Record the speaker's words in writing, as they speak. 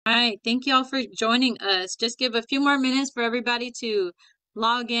All right, thank you all for joining us. Just give a few more minutes for everybody to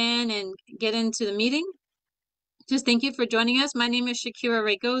log in and get into the meeting. Just thank you for joining us. My name is Shakira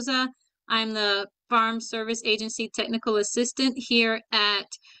Raygoza. I'm the Farm Service Agency Technical Assistant here at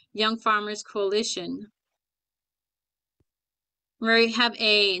Young Farmers Coalition. We have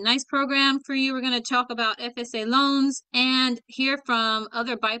a nice program for you. We're going to talk about FSA loans and hear from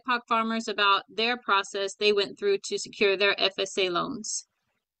other BIPOC farmers about their process they went through to secure their FSA loans.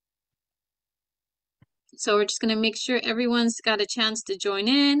 So we're just going to make sure everyone's got a chance to join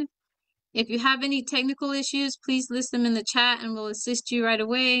in. If you have any technical issues, please list them in the chat and we'll assist you right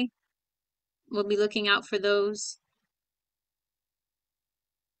away. We'll be looking out for those.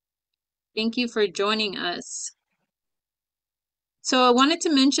 Thank you for joining us. So I wanted to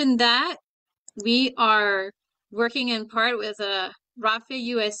mention that we are working in part with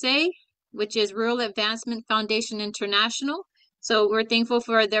RAFI-USA, which is Rural Advancement Foundation International. So we're thankful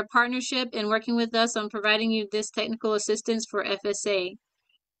for their partnership and working with us on providing you this technical assistance for FSA.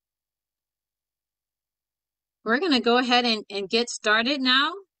 We're going to go ahead and get started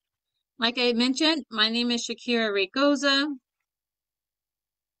now. Like I mentioned, my name is Shakira Raygoza.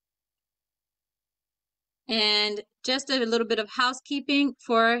 And just a little bit of housekeeping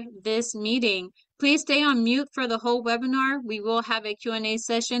for this meeting. Please stay on mute for the whole webinar. We will have a Q&A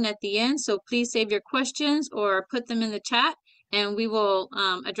session at the end, so please save your questions or put them in the chat, and we will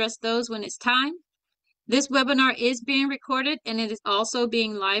address those when it's time. This webinar is being recorded, and it is also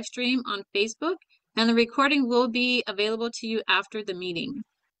being live streamed on Facebook, and the recording will be available to you after the meeting.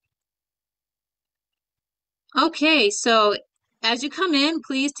 Okay, so as you come in,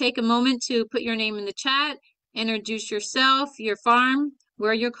 please take a moment to put your name in the chat, introduce yourself, your farm,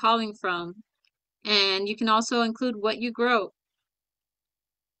 where you're calling from, and you can also include what you grow.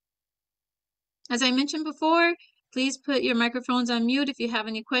 As I mentioned before, please put your microphones on mute. If you have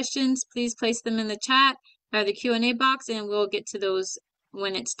any questions, please place them in the chat or the Q&A box, and we'll get to those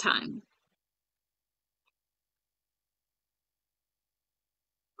when it's time.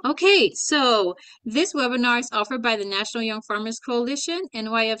 Okay, so this webinar is offered by the National Young Farmers Coalition,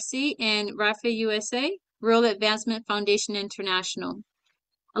 NYFC, and RAFI-USA, Rural Advancement Foundation International.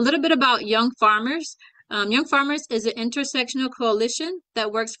 A little bit about Young Farmers. Young Farmers is an intersectional coalition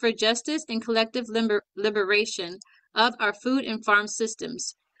that works for justice and collective liberation of our food and farm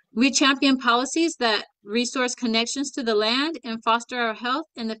systems. We champion policies that resource connections to the land and foster our health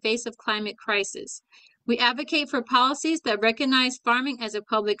in the face of climate crisis. We advocate for policies that recognize farming as a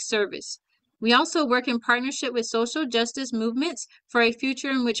public service. We also work in partnership with social justice movements for a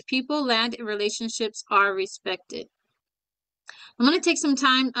future in which people, land, and relationships are respected. I'm going to take some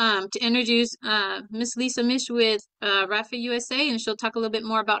time to introduce Ms. Lisa Mish with RAFI-USA, and she'll talk a little bit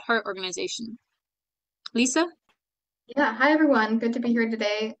more about her organization. Lisa? Yeah, hi everyone. Good to be here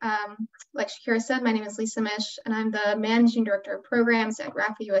today. Like Shakira said, my name is Lisa Mish, and I'm the Managing Director of Programs at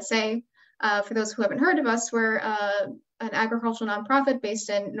RAFI-USA. For those who haven't heard of us, we're an agricultural nonprofit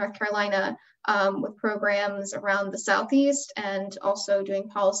based in North Carolina with programs around the Southeast and also doing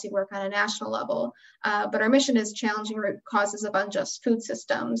policy work on a national level. But our mission is challenging root causes of unjust food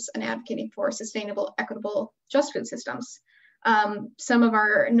systems and advocating for sustainable, equitable, just food systems. Some of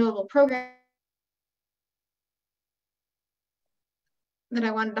our notable programs that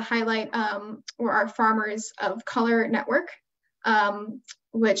I wanted to highlight were our Farmers of Color Network,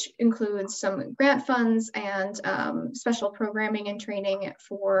 which includes some grant funds and special programming and training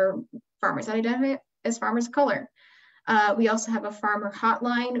for farmers that identify as farmers of color. We also have a farmer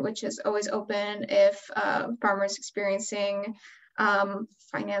hotline, which is always open if farmers experiencing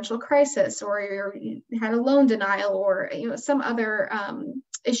financial crisis, or you had a loan denial, or some other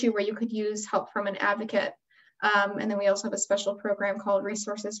issue where you could use help from an advocate. And then we also have a special program called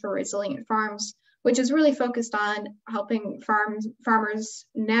Resources for Resilient Farms, which is really focused on helping farmers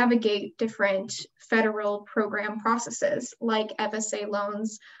navigate different federal program processes like FSA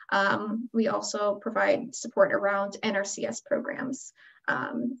loans. We also provide support around NRCS programs.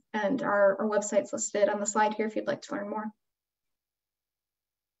 And our website's listed on the slide here if you'd like to learn more.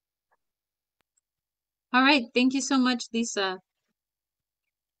 All right, thank you so much, Lisa.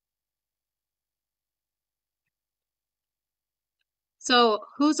 So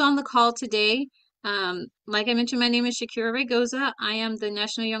who's on the call today? Like I mentioned, my name is Shakira Raygoza. I am the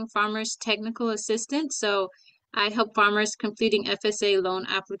National Young Farmers Technical Assistant. So I help farmers completing FSA loan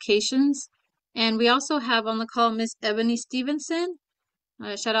applications. And we also have on the call Miss Ebony Stevenson.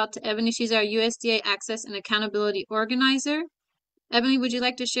 Shout out to Ebony. She's our USDA Access and Accountability Organizer. Ebony, would you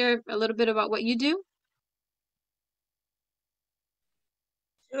like to share a little bit about what you do?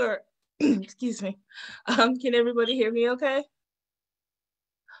 Sure. Excuse me. Can everybody hear me okay?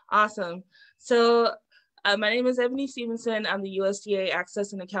 Awesome. So my name is Ebony Stevenson. I'm the USDA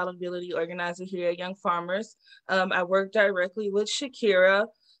Access and Accountability Organizer here at Young Farmers. I work directly with Shakira.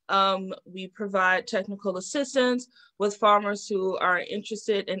 We provide technical assistance with farmers who are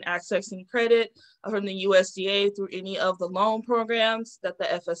interested in accessing credit from the USDA through any of the loan programs that the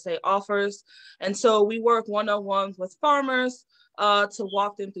FSA offers. And so we work one-on-one with farmers to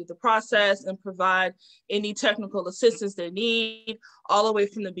walk them through the process and provide any technical assistance they need, all the way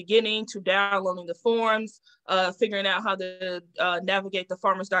from the beginning to downloading the forms, figuring out how to navigate the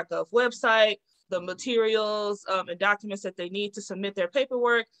farmers.gov website, the materials and documents that they need to submit their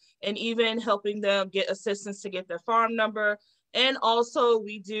paperwork, and even helping them get assistance to get their farm number. And also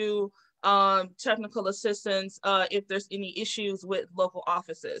we do technical assistance if there's any issues with local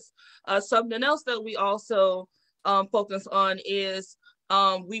offices. Something else that we also focus on is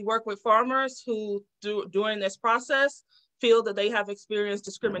we work with farmers who during this process feel that they have experienced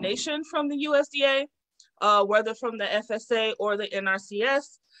discrimination from the USDA, whether from the FSA or the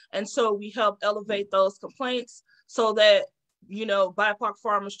NRCS. And so we help elevate those complaints so that, you know, BIPOC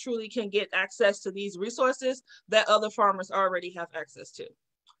farmers truly can get access to these resources that other farmers already have access to.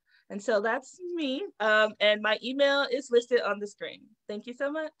 And so that's me. And my email is listed on the screen. Thank you so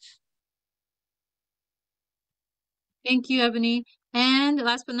much. Thank you, Ebony. And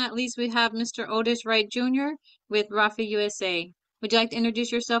last but not least, we have Mr. Otis Wright Jr. with RAFI-USA. Would you like to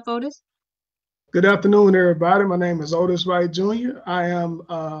introduce yourself, Otis? Good afternoon, everybody. My name is Otis Wright Jr.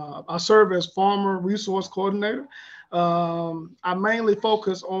 I serve as Farmer Resource Coordinator. I mainly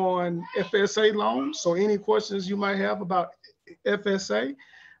focus on FSA loans. So any questions you might have about FSA,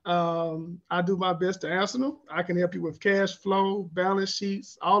 I do my best to answer them. I can help you with cash flow, balance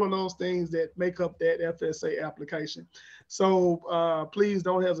sheets, all of those things that make up that FSA application. So please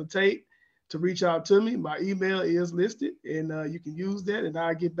don't hesitate to reach out to me. My email is listed, and you can use that, and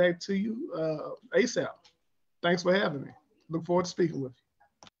I'll get back to you ASAP. Thanks for having me. Look forward to speaking with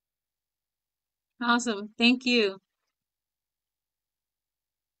you. Awesome. Thank you.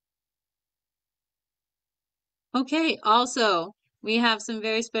 Okay, also, we have some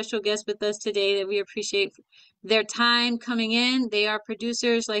very special guests with us today that we appreciate their time coming in. They are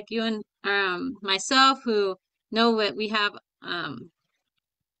producers like you and myself who know that we have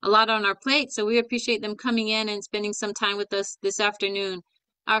a lot on our plate, so we appreciate them coming in and spending some time with us this afternoon.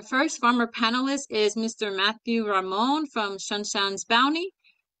 Our first farmer panelist is Mr. Matthew Ramon from Shunshan's Bounty,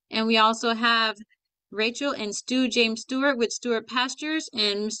 and we also have Rachel and Stu James Stewart with Stewart Pastures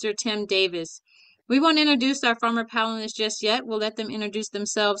and Mr. Tim Davis. We won't introduce our farmer panelists just yet. We'll let them introduce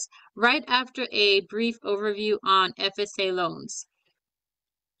themselves right after a brief overview on FSA loans.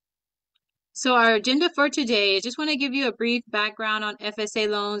 So our agenda for today, I just want to give you a brief background on FSA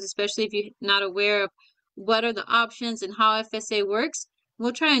loans, especially if you're not aware of what are the options and how FSA works.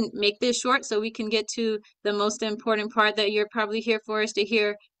 We'll try and make this short so we can get to the most important part that you're probably here for, is to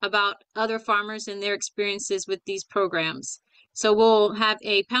hear about other farmers and their experiences with these programs. So we'll have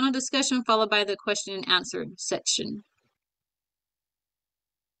a panel discussion followed by the question and answer section.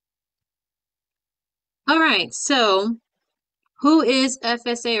 All right, so who is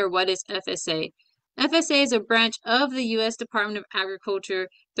FSA, or what is FSA? FSA is a branch of the U.S. Department of Agriculture.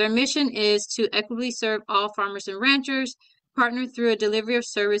 Their mission is to equitably serve all farmers and ranchers, partner through a delivery of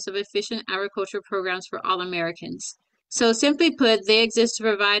service of efficient agriculture programs for all Americans. So simply put, they exist to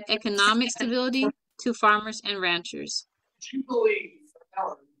provide economic stability to farmers and ranchers.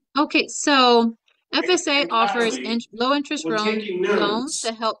 Okay, so FSA offers low-interest loans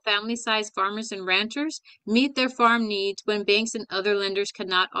to help family-sized farmers and ranchers meet their farm needs when banks and other lenders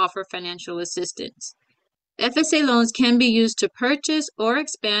cannot offer financial assistance. FSA loans can be used to purchase or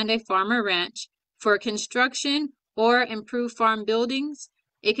expand a farm or ranch, for construction or improve farm buildings.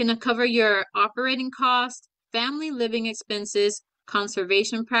 It can cover your operating costs, family living expenses,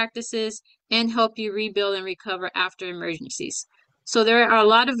 conservation practices, and help you rebuild and recover after emergencies. So there are a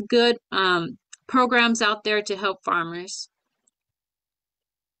lot of good programs out there to help farmers.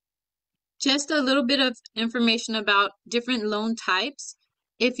 Just a little bit of information about different loan types.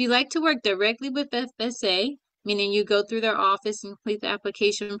 If you like to work directly with FSA, meaning you go through their office and complete the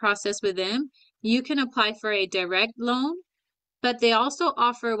application process with them, you can apply for a direct loan. But they also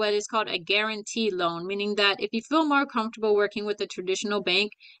offer what is called a guarantee loan, meaning that if you feel more comfortable working with a traditional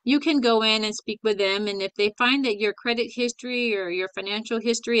bank, you can go in and speak with them. And if they find that your credit history or your financial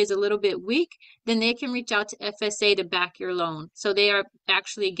history is a little bit weak, then they can reach out to FSA to back your loan. So they are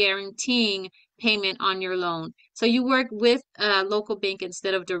actually guaranteeing payment on your loan. So you work with a local bank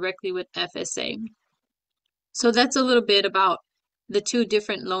instead of directly with FSA. So that's a little bit about the two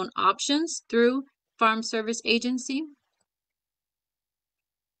different loan options through Farm Service Agency.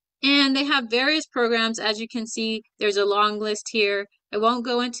 And they have various programs. As you can see, there's a long list here. I won't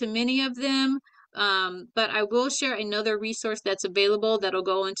go into many of them, but I will share another resource that's available that'll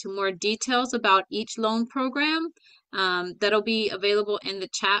go into more details about each loan program. That'll be available in the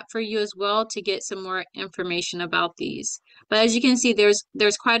chat for you as well to get some more information about these. But as you can see,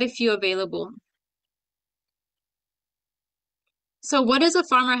 there's quite a few available. So what does a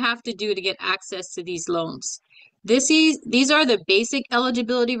farmer have to do to get access to these loans? These are the basic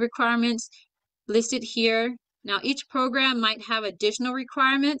eligibility requirements listed here. Now, each program might have additional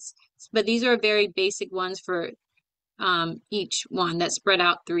requirements, but these are very basic ones for each one that's spread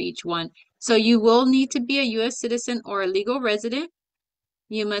out through each one. So you will need to be a U.S. citizen or a legal resident.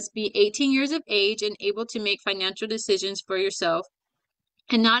 You must be 18 years of age and able to make financial decisions for yourself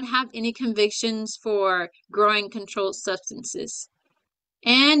and not have any convictions for growing controlled substances.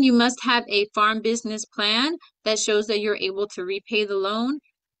 And you must have a farm business plan that shows that you're able to repay the loan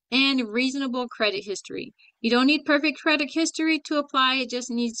and reasonable credit history. You don't need perfect credit history to apply. It just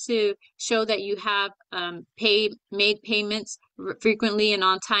needs to show that you have made payments frequently and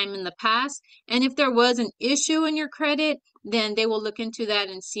on time in the past. And if there was an issue in your credit, then they will look into that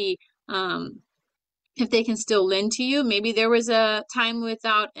and see if they can still lend to you. Maybe there was a time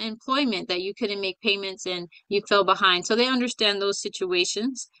without employment that you couldn't make payments and you fell behind. So they understand those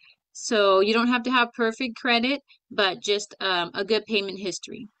situations. So you don't have to have perfect credit, but just a good payment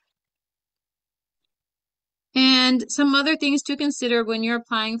history. And some other things to consider when you're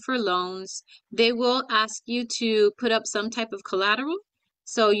applying for loans, they will ask you to put up some type of collateral.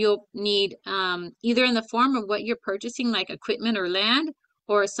 So you'll need either in the form of what you're purchasing, like equipment or land,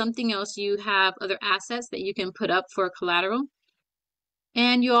 or something else you have other assets that you can put up for collateral.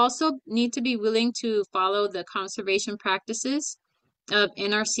 And you also need to be willing to follow the conservation practices of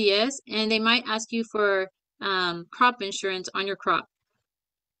NRCS, and they might ask you for crop insurance on your crop.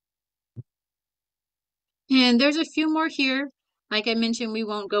 And there's a few more here. Like I mentioned, we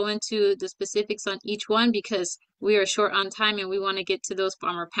won't go into the specifics on each one because we are short on time and we want to get to those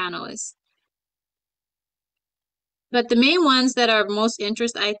farmer panelists. But the main ones that are of most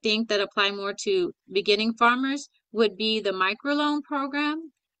interest, I think, that apply more to beginning farmers would be the microloan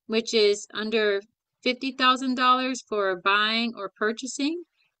program, which is under $50,000 for buying or purchasing.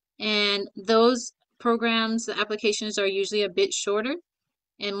 And those programs, the applications are usually a bit shorter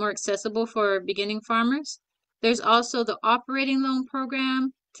and more accessible for beginning farmers. There's also the operating loan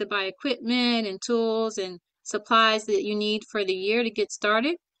program to buy equipment and tools and supplies that you need for the year to get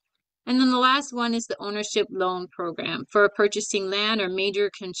started. And then the last one is the ownership loan program for purchasing land or major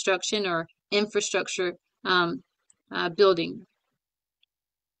construction or infrastructure building.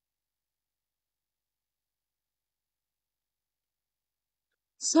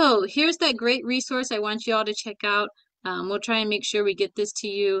 So here's that great resource I want you all to check out. We'll try and make sure we get this to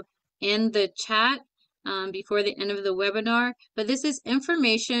you in the chat before the end of the webinar. But this is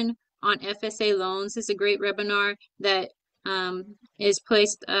information on FSA loans. It's a great webinar that is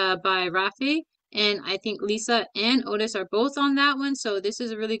placed by Rafi. And I think Lisa and Otis are both on that one. So this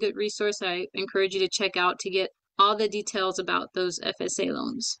is a really good resource I encourage you to check out to get all the details about those FSA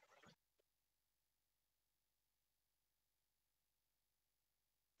loans.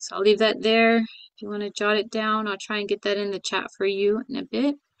 So I'll leave that there. If you want to jot it down, I'll try and get that in the chat for you in a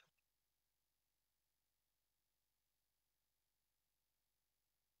bit.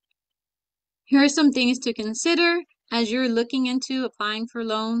 Here are some things to consider as you're looking into applying for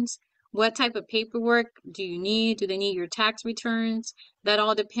loans. What type of paperwork do you need? Do they need your tax returns? That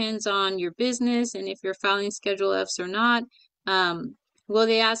all depends on your business and if you're filing Schedule Fs or not. Will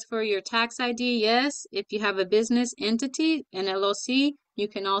they ask for your tax ID? Yes. If you have a business entity, an LLC, you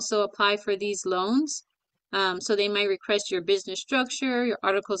can also apply for these loans. So they might request your business structure, your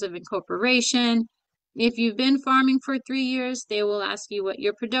articles of incorporation. If you've been farming for 3 years, they will ask you what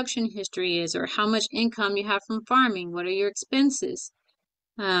your production history is or how much income you have from farming. What are your expenses?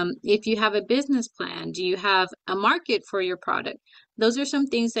 If you have a business plan, do you have a market for your product? Those are some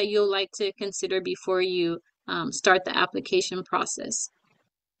things that you'll like to consider before you start the application process.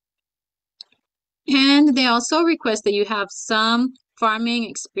 And they also request that you have some farming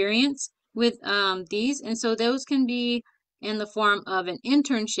experience with these. And so those can be in the form of an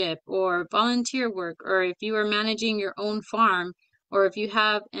internship or volunteer work, or if you are managing your own farm, or if you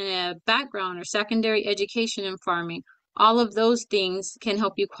have a background or secondary education in farming. All of those things can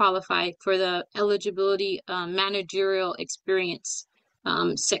help you qualify for the eligibility managerial experience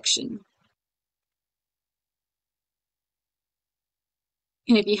section.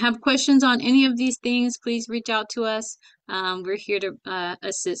 And if you have questions on any of these things, please reach out to us. We're here to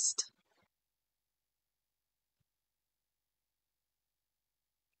assist.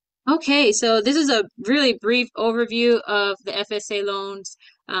 Okay, so this is a really brief overview of the FSA loans.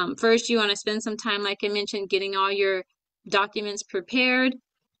 First, you want to spend some time, like I mentioned, getting all your documents prepared,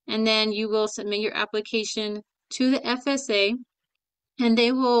 and then you will submit your application to the FSA, and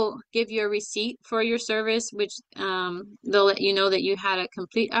they will give you a receipt for your service, which they'll let you know that you had a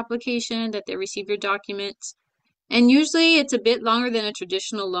complete application, that they received your documents. And usually it's a bit longer than a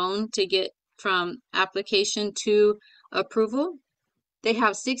traditional loan to get from application to approval. They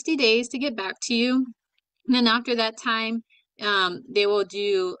have 60 days to get back to you. And then after that time, they will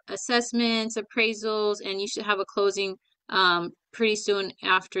do assessments, appraisals, and you should have a closing pretty soon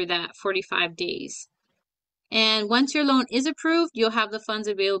after that, 45 days. And once your loan is approved, you'll have the funds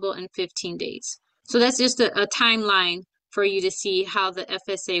available in 15 days. So that's just a timeline for you to see how the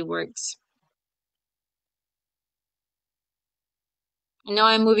FSA works. I know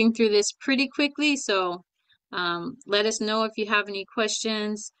I'm moving through this pretty quickly, so let us know if you have any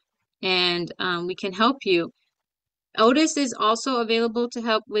questions, and we can help you. Otis is also available to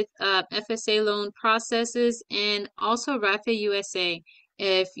help with FSA loan processes and also RAFI-USA.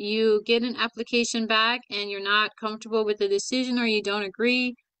 If you get an application back and you're not comfortable with the decision, or you don't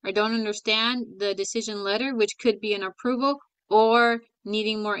agree or don't understand the decision letter, which could be an approval or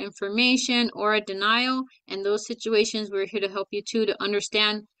needing more information or a denial, in those situations, we're here to help you too, to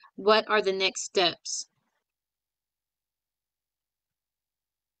understand what are the next steps.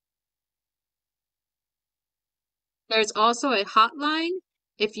 There's also a hotline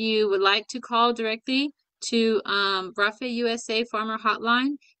if you would like to call directly to RAFI-USA Farmer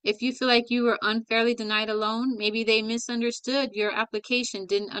Hotline. If you feel like you were unfairly denied a loan, maybe they misunderstood your application,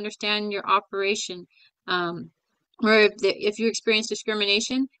 didn't understand your operation, or if you experience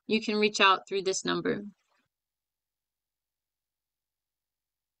discrimination, you can reach out through this number.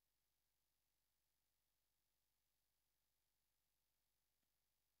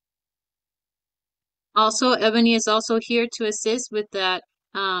 Also, Ebony is also here to assist with that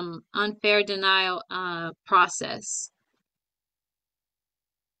unfair denial process.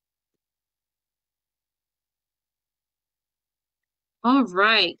 All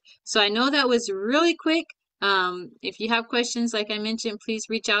right. So I know that was really quick. If you have questions, like I mentioned, please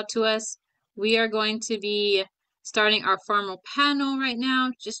reach out to us. We are going to be starting our formal panel right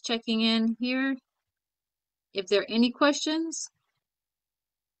now. Just checking in here. If there are any questions.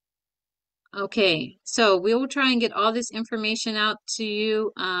 Okay, so we will try and get all this information out to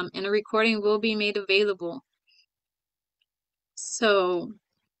you, and a recording will be made available. So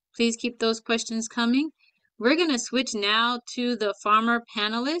please keep those questions coming. We're going to switch now to the farmer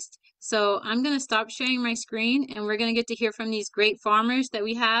panelist. So I'm going to stop sharing my screen, and we're going to get to hear from these great farmers that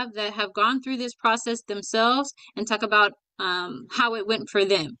we have that have gone through this process themselves and talk about how it went for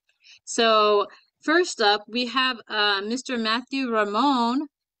them. So first up, we have Mr. Matthew Ramon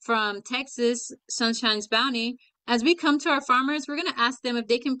from Texas, Sunshine's Bounty. As we come to our farmers, we're going to ask them if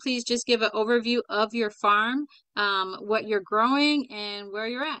they can please just give an overview of your farm, what you're growing, and where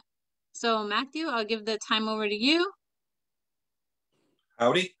you're at. So Matthew, I'll give the time over to you.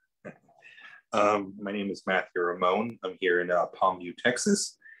 Howdy. My name is Matthew Ramon. I'm here in Palmview,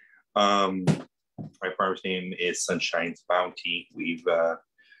 Texas. My farm's name is Sunshine's Bounty. We've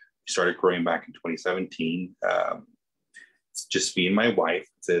started growing back in 2017. It's just me and my wife.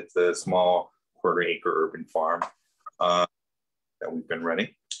 It's a small quarter-acre urban farm that we've been running.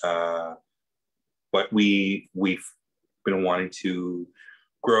 But we've been wanting to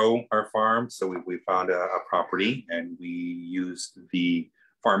grow our farm, so we found a property, and we used the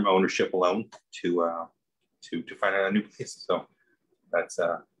farm ownership loan to find a new place. So that's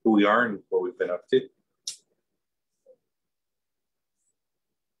who we are and what we've been up to.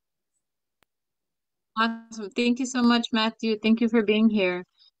 Awesome. Thank you so much, Matthew. Thank you for being here.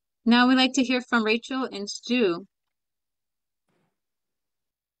 Now we'd like to hear from Rachel and Stu.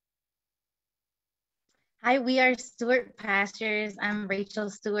 Hi, we are Stewart Pastures. I'm Rachel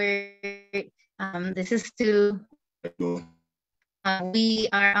Stewart. This is Stu. We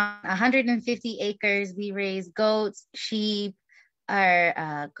are on 150 acres. We raise goats, sheep,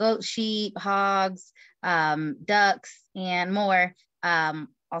 sheep, hogs, ducks, and more.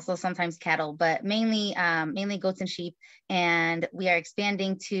 Also sometimes cattle, but mainly goats and sheep. And we are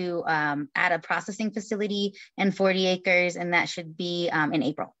expanding to add a processing facility and 40 acres, and that should be in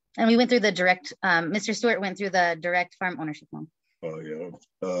April. And we went through the direct, Mr. Stewart went through the direct farm ownership loan. Oh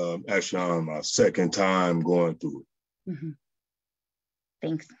yeah, actually on my second time going through it. Mm-hmm.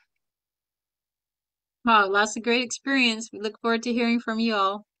 Thanks. Wow, lots of great experience. We look forward to hearing from you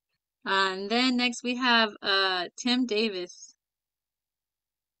all. And then next we have Tim Davis.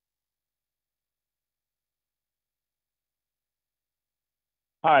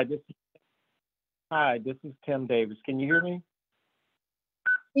 Hi, this is Tim Davis. Can you hear me?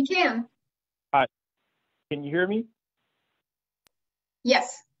 We can. Hi, can you hear me?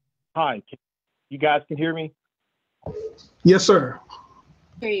 Yes. Hi, you guys can hear me? Yes, sir.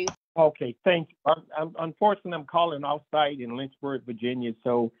 Hear you. Okay, thank you. Unfortunately, I'm calling off-site in Lynchburg, Virginia,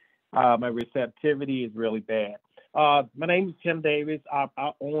 so my receptivity is really bad. My name is Tim Davis. I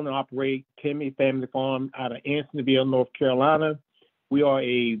own and operate Timmy Family Farm out of Ansonville, North Carolina. We are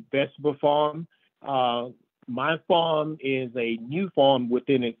a vegetable farm. My farm is a new farm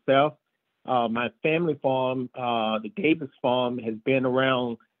within itself. My family farm, the Davis Farm, has been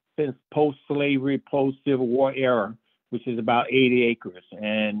around since post-slavery, post-Civil War era, which is about 80 acres.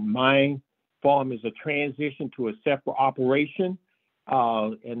 And my farm is a transition to a separate operation,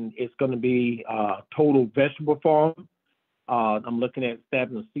 and it's going to be a total vegetable farm. I'm looking at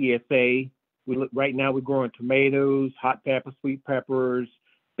establishing CSA. Right now we're growing tomatoes, hot peppers, sweet peppers,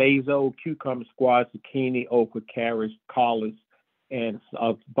 basil, cucumber, squash, zucchini, okra, carrots, collards, and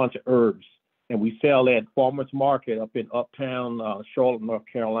a bunch of herbs. And we sell at Farmers Market up in Uptown, Charlotte, North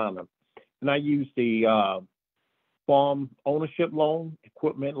Carolina. And I use the farm ownership loan,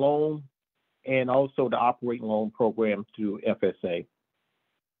 equipment loan, and also the operating loan program through FSA.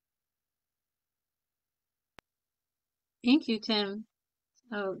 Thank you, Tim.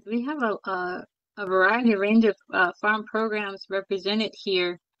 We have a variety, range of farm programs represented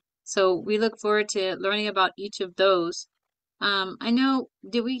here. So we look forward to learning about each of those. I know,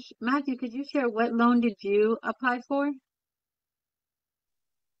 Matthew, could you share what loan did you apply for?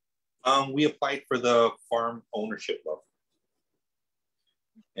 We applied for the farm ownership loan,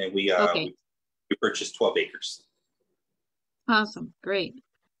 and we purchased 12 acres. Awesome, great.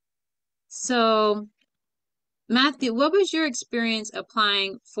 So, Matthew, what was your experience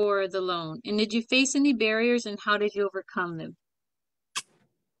applying for the loan? And did you face any barriers, and how did you overcome them?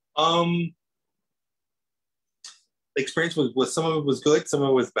 The experience was some of it was good, some of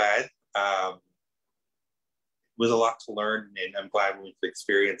it was bad. It was a lot to learn, and I'm glad we went to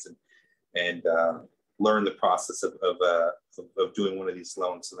experience and learn the process of doing one of these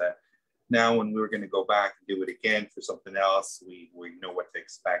loans, so that now when we were going to go back and do it again for something else, we know what to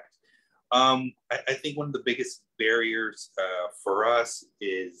expect. I think one of the biggest barriers for us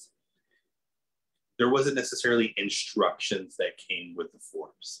is there wasn't necessarily instructions that came with the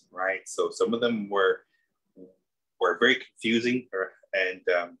forms, right? So some of them were very confusing, and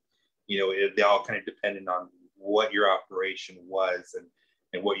they all kind of depended on what your operation was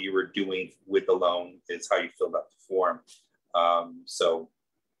and what you were doing with the loan is how you filled out the form. So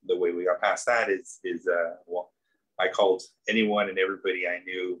the way we got past that is I called anyone and everybody I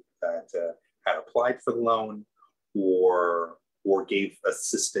knew that had applied for the loan or gave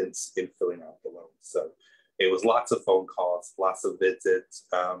assistance in filling out the loan. So it was lots of phone calls, lots of visits.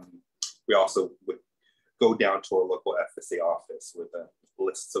 We also would go down to our local FSA office with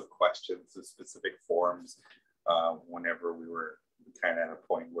lists of questions and specific forms whenever we were kind of at a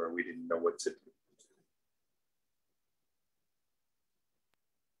point where we didn't know what to do.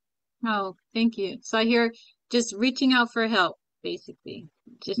 Oh, thank you. So I hear just reaching out for help, basically.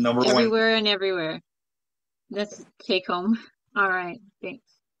 Just Number everywhere one. and everywhere. That's take home. All right, thanks.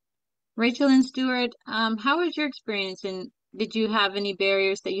 Rachel and Stuart, how was your experience, and did you have any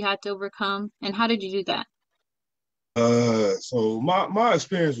barriers that you had to overcome, and how did you do that? So my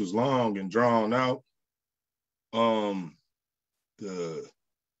experience was long and drawn out. The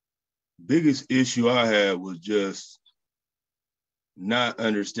biggest issue I had was just not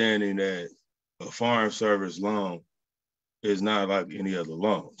understanding that a farm service loan is not like any other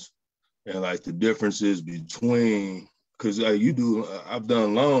loans, and like the differences between, because I've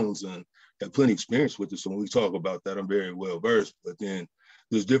done loans and have plenty of experience with it. So when we talk about that, I'm very well versed. But then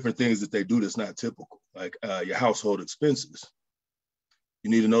there's different things that they do that's not typical, like your household expenses. You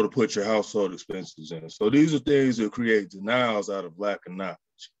need to know to put your household expenses in. So these are things that create denials out of lack of knowledge.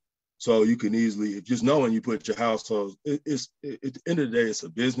 So you can easily, just knowing you put your household, at the end of the day, it's a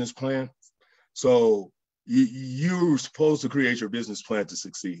business plan. So you're supposed to create your business plan to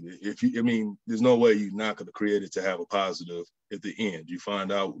succeed. There's no way you're not going to create it to have a positive at the end. You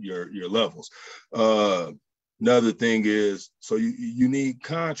find out your levels. Another thing is, so you need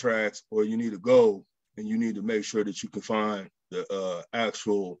contracts, or you need to go and you need to make sure that you can find the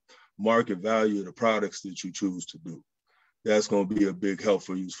actual market value of the products that you choose to do. That's going to be a big help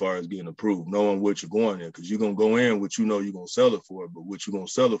for you as far as getting approved, knowing what you're going in, because you're going to go in what you know you're going to sell it for, but what you're going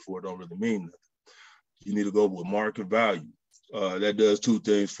to sell it for don't really mean nothing. You need to go with market value. That does two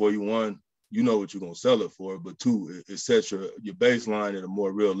things for you. One, you know what you're going to sell it for, but two, it sets your baseline at a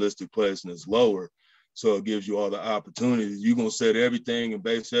more realistic place, and it's lower So it gives you all the opportunities. You're gonna set everything and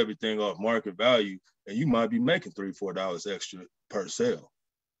base everything off market value, and you might be making $3, $4 extra per sale.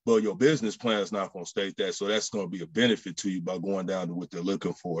 But your business plan is not gonna state that. So that's gonna be a benefit to you by going down to what they're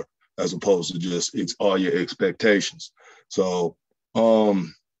looking for, as opposed to just it's all your expectations. So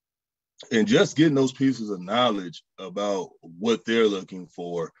and just getting those pieces of knowledge about what they're looking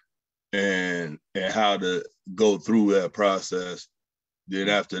for and how to go through that process. Then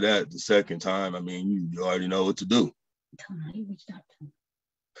after that, the second time, I mean, you already know what to do.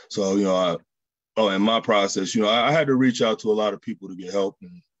 So, you know, in my process, you know, I had to reach out to a lot of people to get help,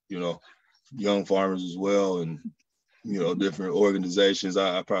 and, you know, young farmers as well, and, you know, different organizations.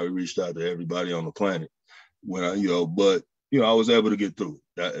 I probably reached out to everybody on the planet when I, you know, but, you know, I was able to get through it.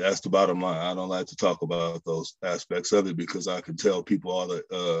 That's the bottom line. I don't like to talk about those aspects of it because I can tell people all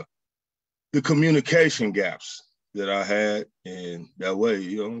the communication gaps that I had, and that way,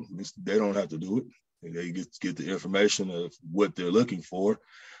 you know, they don't have to do it. And they get the information of what they're looking for.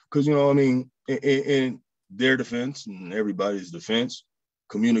 Because, you know, I mean, in their defense and everybody's defense,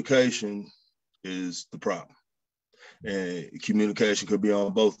 communication is the problem. And communication could be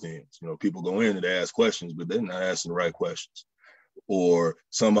on both ends. You know, people go in and they ask questions, but they're not asking the right questions. Or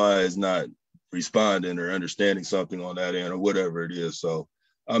somebody is not responding or understanding something on that end or whatever it is. So,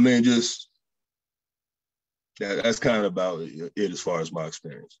 I mean, just that's kind of about it as far as my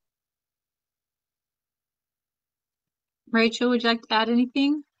experience. Rachel, would you like to add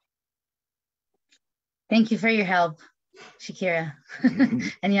anything? Thank you for your help, Shakira,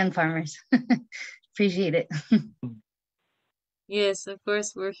 and young farmers. Appreciate it. Yes, of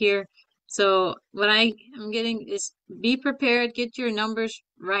course, we're here. So what I'm getting is be prepared, get your numbers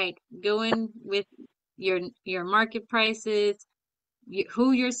right. Go in with your market prices,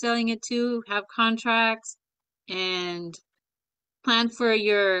 who you're selling it to, have contracts, and plan for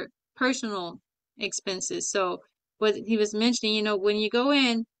your personal expenses. So what he was mentioning, you know, when you go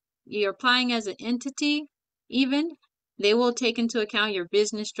in, you're applying as an entity, even they will take into account your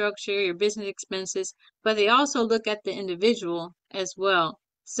business structure, your business expenses, but they also look at the individual as well.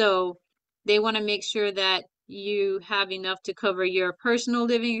 So they want to make sure that you have enough to cover your personal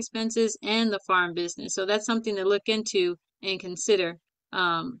living expenses and the farm business. So that's something to look into and consider.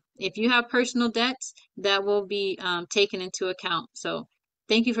 If you have personal debts, that will be taken into account. So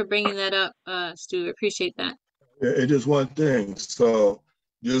thank you for bringing that up, Stu. Appreciate that. It's just one thing. So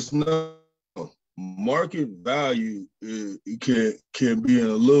just know market value can be in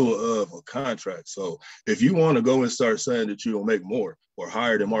lieu of a contract. So if you want to go and start saying that you will make more or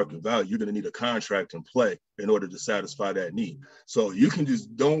higher than market value, you're going to need a contract in play in order to satisfy that need. So you can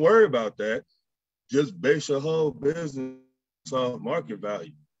just don't worry about that. Just base your whole business off market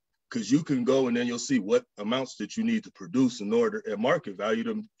value, because you can go and then you'll see what amounts that you need to produce in order at market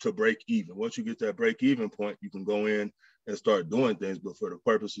value to break even. Once you get that break even point, you can go in and start doing things. But for the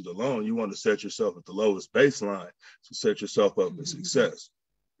purposes of the loan, you want to set yourself at the lowest baseline to set yourself up for success.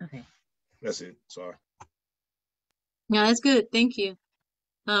 Okay. That's it. Sorry. Yeah, that's good. Thank you.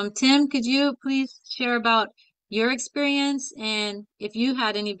 Tim, could you please share about your experience and if you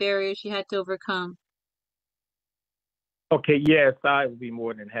had any barriers you had to overcome? Okay, yes, I would be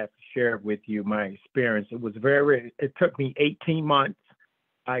more than happy to share with you my experience. It took me 18 months.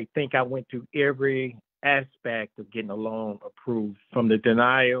 I think I went through every aspect of getting a loan approved, from the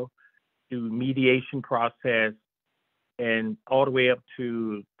denial to mediation process and all the way up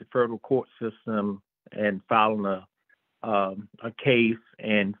to the federal court system and filing a case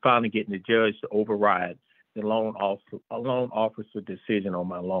and finally getting the judge to override the loan officer decision on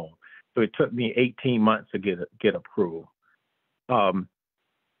my loan. So it took me 18 months to get approved.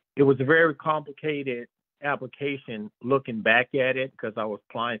 It was a very complicated application looking back at it, because I was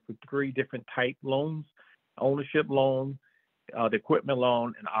applying for 3 different type loans: ownership loan, the equipment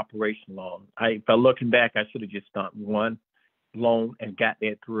loan, and operation loan. By looking back, I should have just done one loan and got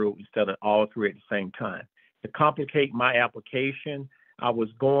that through instead of all 3 at the same time. To complicate my application, I was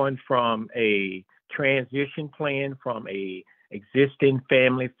going from a transition plan from a existing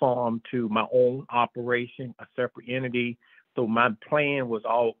family farm to my own operation, a separate entity. So my plan was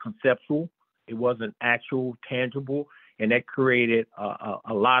all conceptual. It wasn't actual, tangible, and that created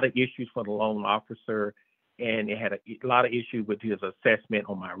a lot of issues for the loan officer, and it had a lot of issues with his assessment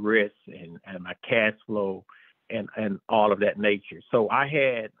on my risk and my cash flow and all of that nature. So I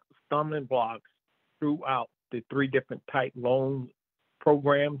had stumbling blocks throughout the 3 different type loan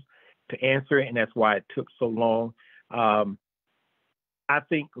programs to answer it, and that's why it took so long. I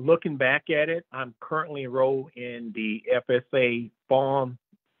think looking back at it, I'm currently enrolled in the FSA Farm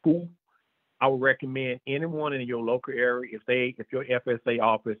School. I would recommend anyone in your local area, if your FSA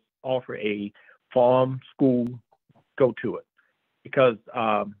office offer a farm, school, go to it. Because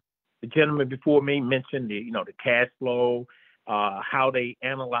the gentleman before me mentioned the cash flow, how they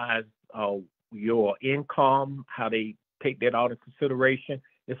analyze your income, how they take that all into consideration.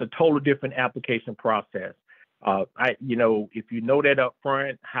 It's a totally different application process. If you know that up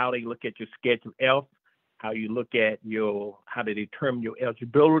front, how they look at your Schedule F, how you look at how they determine your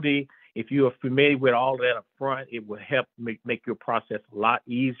eligibility. If you are familiar with all that up front, it will help make your process a lot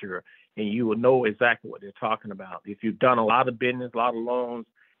easier, and you will know exactly what they're talking about. If you've done a lot of business, a lot of loans,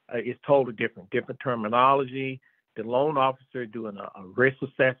 it's totally different terminology. The loan officer doing a risk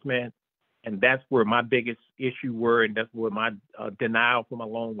assessment, and that's where my biggest issue were, and that's where my denial for my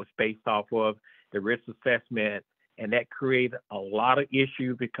loan was based off of, the risk assessment, and that created a lot of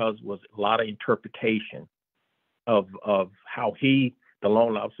issue because it was a lot of interpretation of how the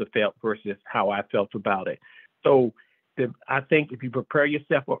loan officer felt versus how I felt about it. So I think if you prepare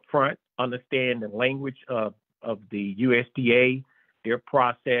yourself up front, understand the language of the USDA, their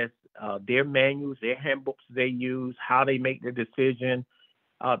process, their manuals, their handbooks they use, how they make their decision,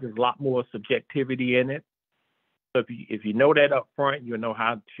 there's a lot more subjectivity in it. So if you know that up front, you'll know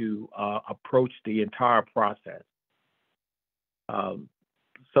how to approach the entire process.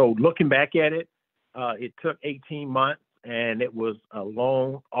 So looking back at it, it took 18 months, and it was a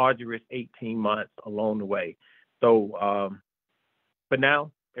long, arduous 18 months along the way. So, but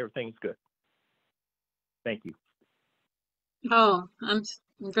now everything's good. Thank you. Oh, I'm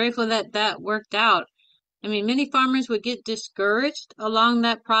grateful that that worked out. I mean, many farmers would get discouraged along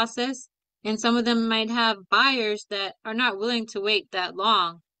that process, and some of them might have buyers that are not willing to wait that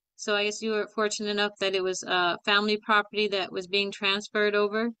long. So I guess you were fortunate enough that it was a family property that was being transferred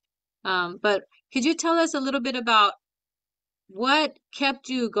over. But could you tell us a little bit about what kept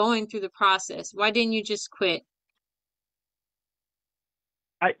you going through the process? Why didn't you just quit?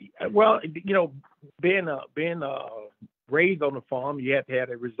 Being raised on the farm, you have to have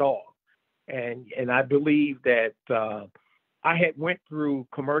a resolve, and I believe that I had went through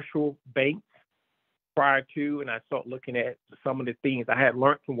commercial banks prior to, and I started looking at some of the things I had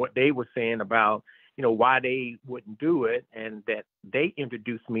learned from what they were saying about, why they wouldn't do it, and that they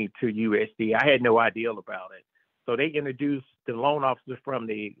introduced me to USDA. I had no idea about it. So they introduced the loan officer from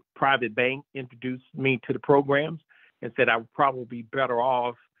the private bank, introduced me to the programs, and said I would probably be better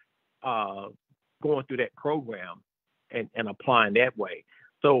off going through that program and applying that way.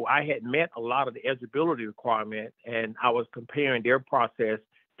 So I had met a lot of the eligibility requirements, and I was comparing their process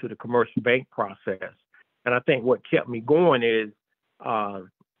to the commercial bank process. And I think what kept me going is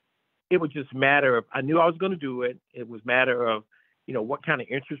it was just a matter of, I knew I was going to do it. It was a matter of, what kind of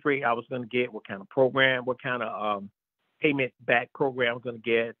interest rate I was going to get, what kind of program, what kind of payment back program I was going to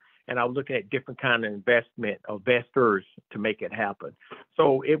get. And I was looking at different kind of investors to make it happen.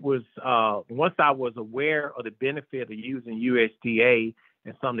 So it was, once I was aware of the benefit of using USDA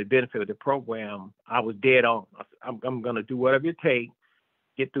and some of the benefit of the program, I was dead on. I'm going to do whatever it takes,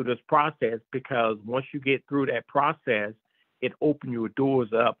 get through this process, because once you get through that process, it opens your doors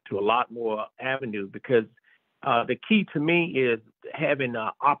up to a lot more avenues, because the key to me is having an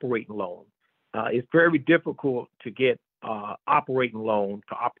operating loan. It's very difficult to get operating loan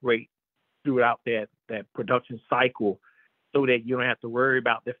to operate throughout that production cycle, so that you don't have to worry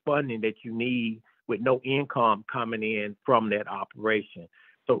about the funding that you need with no income coming in from that operation.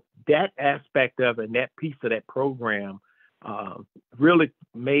 So that aspect of it and that piece of that program really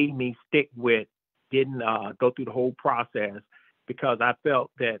made me stick with getting go through the whole process, because I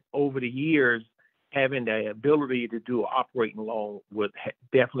felt that over the years, having the ability to do an operating loan would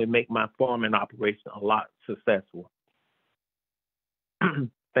definitely make my farming operation a lot successful.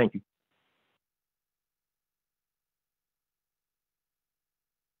 Thank you.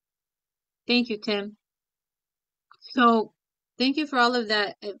 Thank you, Tim. So thank you for all of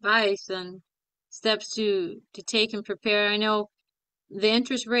that advice and steps to take and prepare. I know the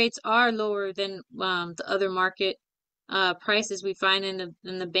interest rates are lower than the other market prices we find in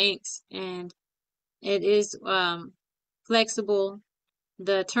the banks, and it is flexible,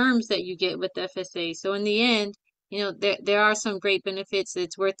 the terms that you get with FSA. So in the end, there are some great benefits.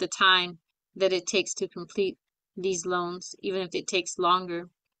 It's worth the time that it takes to complete these loans, even if it takes longer.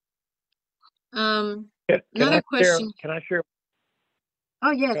 Another question. Can I share?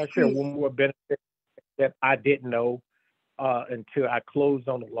 Oh, yes, Can I share please. one more benefit that I didn't know until I closed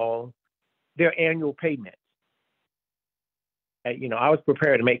on the loan? Their annual payments. I was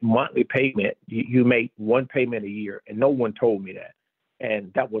prepared to make monthly payment. You make one payment a year, and no one told me that.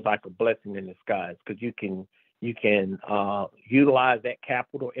 And that was like a blessing in disguise, because you can utilize that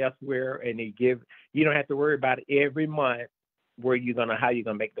capital elsewhere, and you don't have to worry about it every month how you're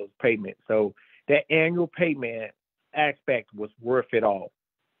gonna make those payments. So that annual payment aspect was worth it all.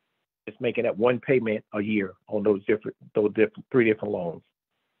 Just making that one payment a year on those three different loans.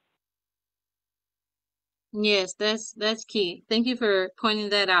 Yes, that's key. Thank you for pointing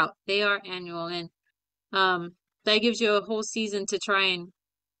that out. They are annual, and that gives you a whole season to try and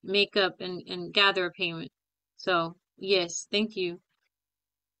make up and gather a payment. So yes, thank you.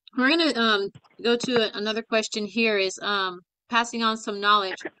 We're gonna go to another question here is passing on some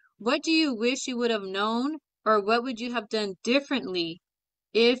knowledge. What do you wish you would have known, or what would you have done differently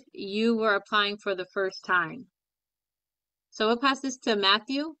if you were applying for the first time? So we'll pass this to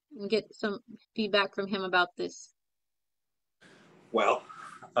Matthew and get some feedback from him about this. Well,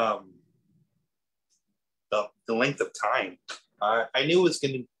 the length of time, I knew it was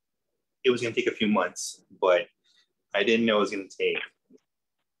gonna take a few months, but I didn't know it was gonna take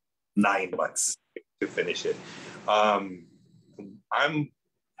 9 months to finish it.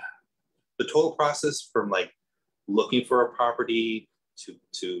 The total process from like looking for a property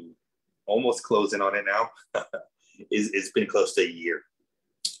to almost closing on it now it's been close to a year.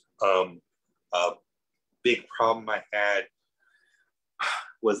 A big problem I had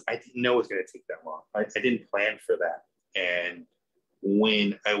was I didn't know it was going to take that long. I didn't plan for that. And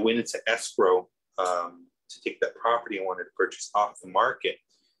when I went into escrow to take that property I wanted to purchase off the market,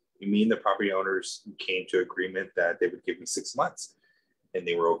 me and the property owners came to agreement that they would give me 6 months. And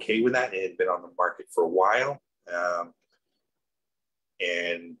they were okay with that. It had been on the market for a while.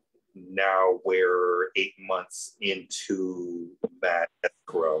 And now we're 8 months into that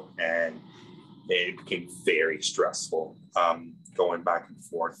escrow, and it became very stressful going back and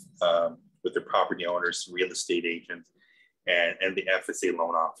forth with the property owners, real estate agents, and the FSA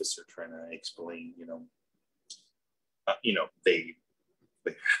loan officer trying to explain,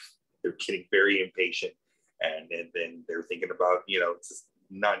 they're getting very impatient, and then they're thinking about, just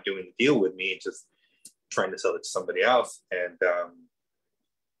not doing the deal with me, just trying to sell it to somebody else. And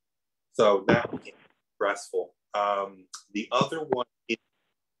so that became stressful. The other one,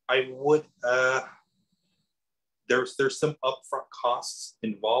 I would, there's some upfront costs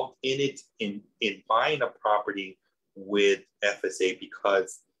involved in it, in buying a property with FSA,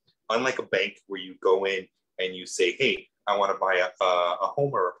 because unlike a bank where you go in and you say, hey, I want to buy a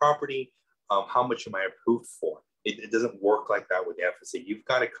home or a property, how much am I approved for? It doesn't work like that with the FSA. You've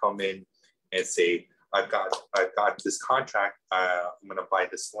got to come in and say, I've got this contract. I'm going to buy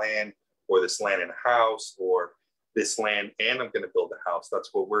this land, or this land and a house, or this land and I'm going to build a house. That's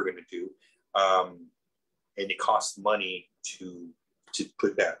what we're going to do. And it costs money to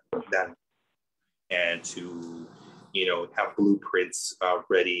put that and to have blueprints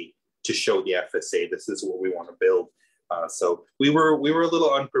ready to show the FSA this is what we want to build. So we were a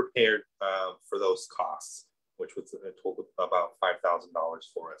little unprepared for those costs, which was a total about $5,000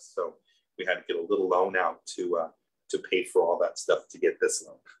 for us. So we had to get a little loan out to pay for all that stuff to get this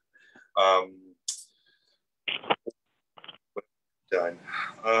loan done.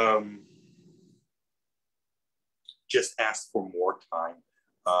 Just asked for more time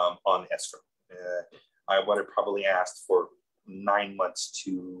on escrow. I would have probably asked for 9 months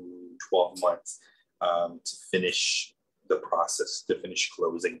to 12 months to finish the process, to finish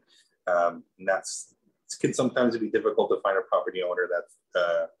closing. And it can sometimes be difficult to find a property owner that's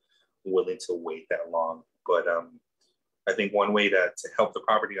willing to wait that long. But I think one way to help the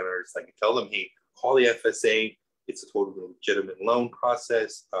property owners, like tell them, hey, call the FSA. It's a totally legitimate loan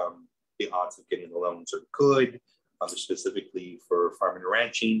process. The odds of getting the loans are good, specifically for farming and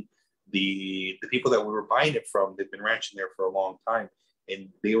ranching. The people that we were buying it from, they've been ranching there for a long time, and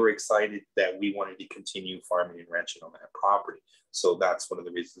they were excited that we wanted to continue farming and ranching on that property. So that's one of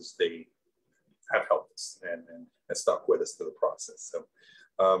the reasons they have helped us and stuck with us through the process. So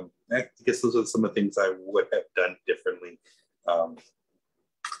I guess those are some of the things I would have done differently.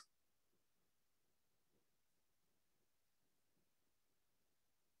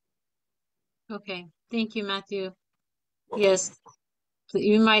 Okay, thank you, Matthew. Yes, so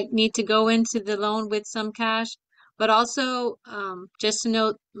you might need to go into the loan with some cash, but also just to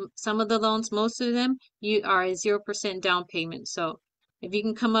note, some of the loans, most of them, you are a 0% down payment. So if you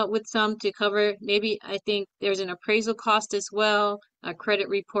can come up with some to cover, maybe I think there's an appraisal cost as well, a credit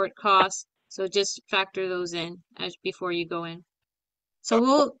report cost. So just factor those in before you go in.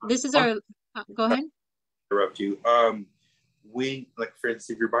 So this is our, go ahead. Interrupt you. Like for instance,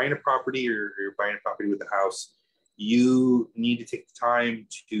 if you're buying a property or you're buying a property with a house, you need to take the time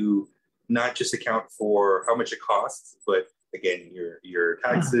to not just account for how much it costs, but again, your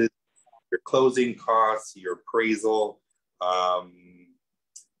taxes, your closing costs, your appraisal,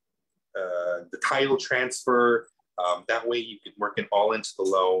 the title transfer. That way you can work it all into the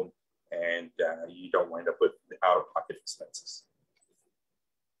loan and you don't wind up with out-of-pocket expenses.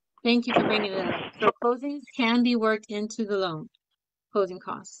 Thank you for bringing it up. So closings can be worked into the loan, closing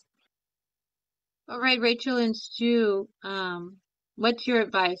costs. All right, Rachel and Stu, what's your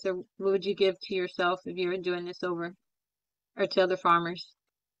advice, or what would you give to yourself if you were doing this over, or to other farmers?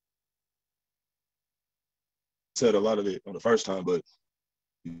 Said a lot of it on the first time, but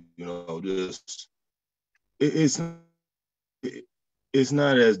just it's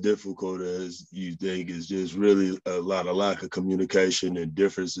not as difficult as you think. It's just really a lot of lack of communication and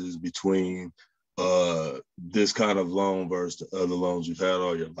differences between this kind of loan versus the other loans you've had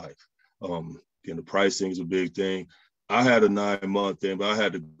all your life. Again, the pricing is a big thing. I had a 9-month thing, but I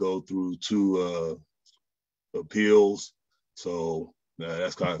had to go through 2 appeals. So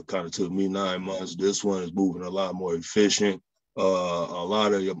that's kind of took me 9 months. This one is moving a lot more efficient. A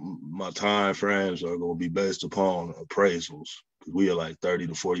lot of my time frames are going to be based upon appraisals. We are like 30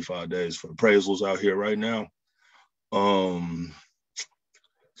 to 45 days for appraisals out here right now.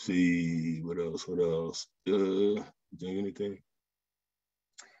 See what else? Anything?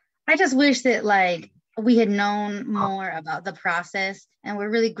 I just wish that we had known more about the process, and we're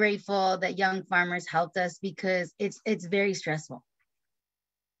really grateful that young farmers helped us, because it's very stressful.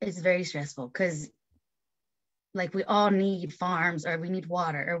 It's very stressful because we all need farms, or we need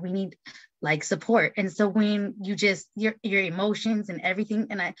water, or we need support. And so when you just your emotions and everything,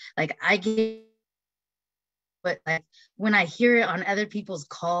 and I get, but when I hear it on other people's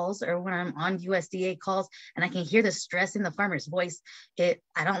calls, or when I'm on USDA calls and I can hear the stress in the farmer's voice, I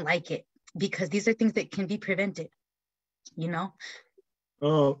don't like it, because these are things that can be prevented,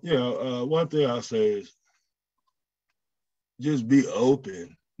 One thing I'll say is just be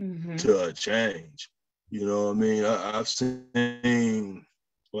open to a change. You know what I mean? I've seen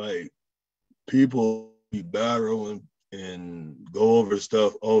people be battle and go over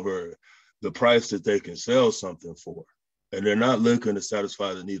stuff over the price that they can sell something for. And they're not looking to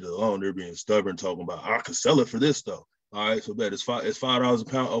satisfy the need of the loan. They're being stubborn, talking about, I can sell it for this though. All right, so that it's $5 a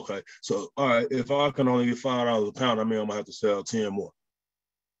pound. Okay, so all right, if I can only get $5 a pound, I mean I'm gonna have to sell 10 more.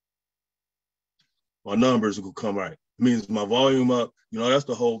 My numbers will come right. It means my volume up. That's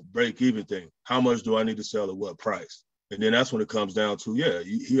the whole break-even thing. How much do I need to sell at what price? And then that's when it comes down to,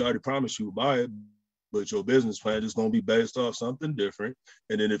 he already promised you to buy it, but your business plan is going to be based off something different.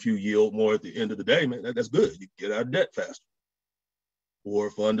 And then if you yield more at the end of the day, man, that's good. You get out of debt faster or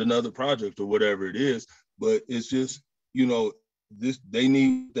fund another project or whatever it is. But it's just, they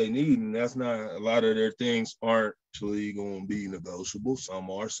need, and that's not, a lot of their things aren't actually going to be negotiable. Some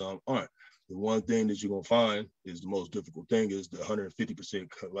are, some aren't. The one thing that you're going to find is the most difficult thing is the 150%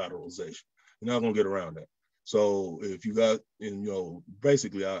 collateralization. You're not going to get around that. So if you got,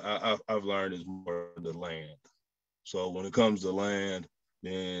 basically I've learned is more the land. So when it comes to land,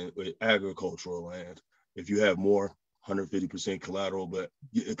 then with agricultural land, if you have more 150% collateral, but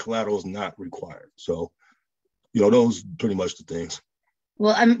collateral is not required. So, those pretty much the things.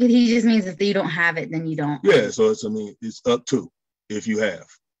 Well, he just means if you don't have it, then you don't. Yeah, so it's up to if you have.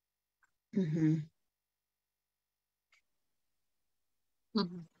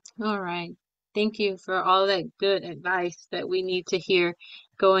 All right. Thank you for all that good advice that we need to hear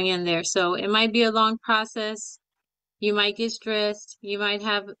going in there. So it might be a long process. You might get stressed. You might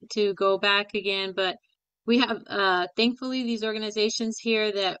have to go back again, but we have, thankfully, these organizations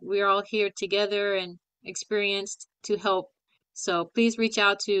here that we're all here together and experienced to help. So please reach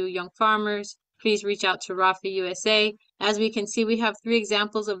out to young farmers. Please reach out to RAFI-USA. As we can see, we have 3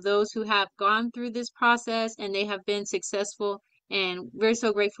 examples of those who have gone through this process and they have been successful. And we're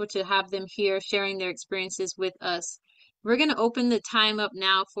so grateful to have them here sharing their experiences with us. We're going to open the time up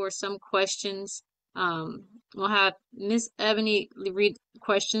now for some questions. We'll have Miss Ebony read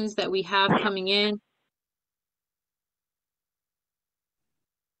questions that we have coming in.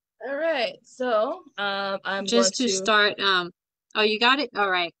 All right, so I'm just going to start. Oh, you got it?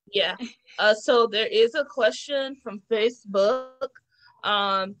 All right. Yeah. So there is a question from Facebook.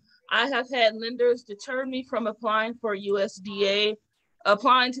 I have had lenders deter me from applying to the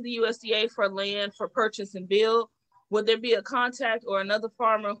USDA for land for purchase and build. Would there be a contact or another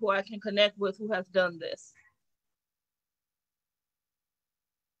farmer who I can connect with who has done this?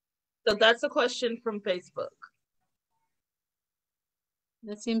 So that's a question from Facebook.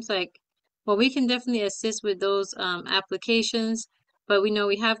 That seems like, well, we can definitely assist with those applications, but we know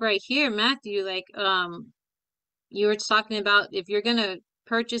we have right here, Matthew, you were talking about if you're gonna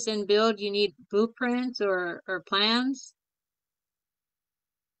purchase and build, you need blueprints or plans.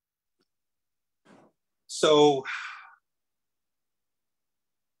 So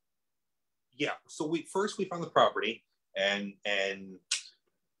yeah, so we found the property and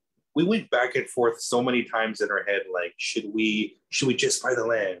we went back and forth so many times in our head, like, should we just buy the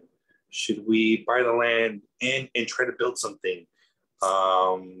land? Should we buy the land and try to build something?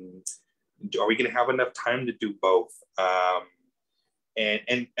 Are we going to have enough time to do both?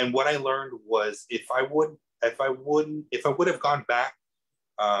 And what I learned was if I would have gone back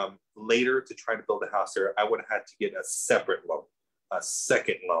later to try to build a house there, I would have had to get a separate loan, a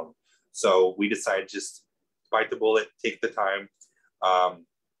second loan. So we decided just bite the bullet, take the time,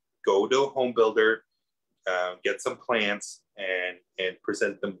 go to a home builder, get some plans, and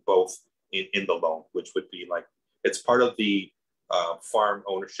present them both in the loan, which would be like, it's part of the farm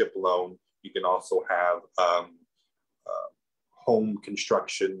ownership loan. You can also have home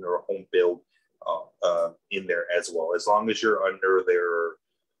construction or home build in there as well, as long as you're under their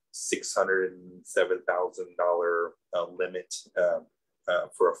 $607,000 limit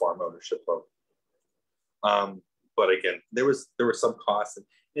for a farm ownership loan. But again, there was some costs, and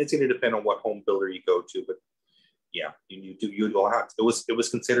it's going to depend on what home builder you go to. But yeah, you'll have to, it was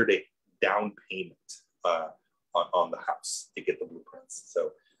considered a down payment on the house to get the blueprints.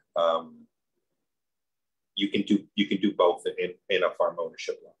 So you can do both in a farm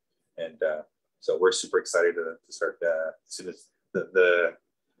ownership loan, and so we're super excited to start as soon as the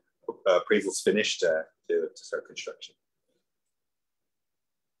appraisal's finished to start construction.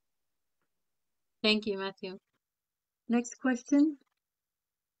 Thank you, Matthew. Next question.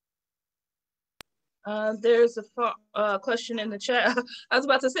 There's a question in the chat. I was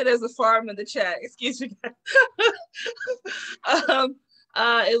about to say there's a farm in the chat. Excuse me.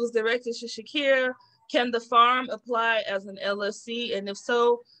 It was directed to Shakira. Can the farm apply as an LLC? And if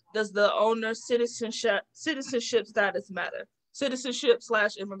so, does the owner's citizenship status matter?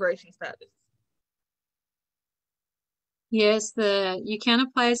 Citizenship/immigration status. Yes, you can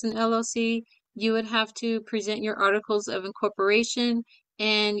apply as an LLC. You would have to present your articles of incorporation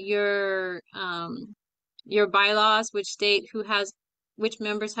and your bylaws, which state which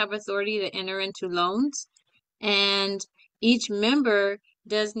members have authority to enter into loans. And each member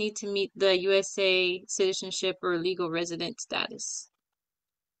does need to meet the USA citizenship or legal resident status.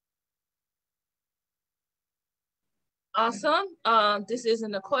 Awesome. This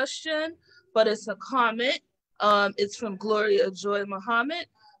isn't a question, but it's a comment. It's from Gloria Joy Muhammad.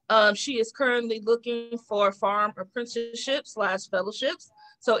 She is currently looking for farm apprenticeship/fellowships.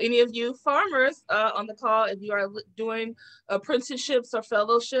 So any of you farmers on the call, if you are doing apprenticeships or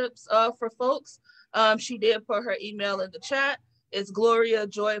fellowships for folks, she did put her email in the chat. It's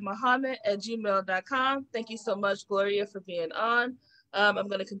gloriajoymuhammad@gmail.com. Thank you so much, Gloria, for being on. I'm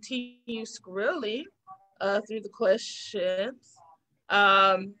going to continue scrolling through the questions.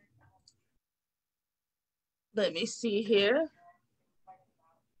 Let me see here.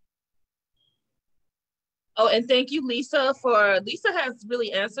 Oh, and thank you, Lisa, Lisa has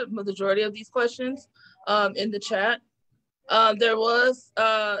really answered the majority of these questions in the chat. There was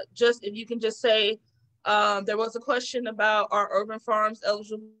if you can just say, there was a question about are urban farms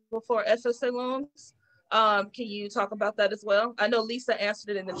eligible for FSA loans? Can you talk about that as well? I know Lisa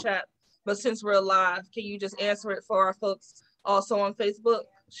answered it in the chat, but since we're live, can you just answer it for our folks also on Facebook,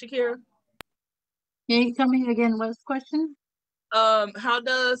 Shakira? Can you tell me again what's the question? How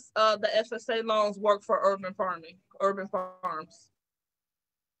does the FSA loans work for urban farms?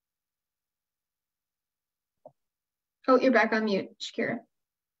 Oh, you're back on mute, Shakira.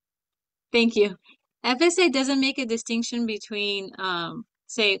 Thank you. FSA doesn't make a distinction between,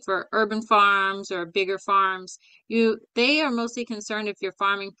 say, for urban farms or bigger farms. They are mostly concerned if you're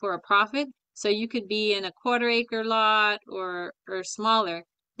farming for a profit. So you could be in a 1/4 acre lot or smaller.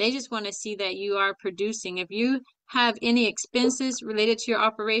 They just want to see that you are producing. If you have any expenses related to your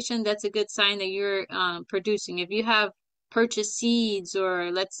operation, that's a good sign that you're producing. If you have purchased seeds or,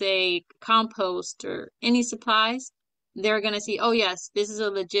 let's say, compost or any supplies, they're going to see, oh, yes, this is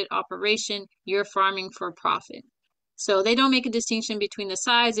a legit operation. You're farming for profit. So they don't make a distinction between the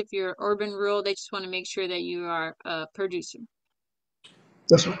size. If you're urban, rural, they just want to make sure that you are a producer.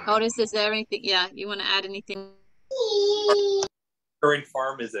 That's right. Otis, is there anything? Yeah, you want to add anything? Current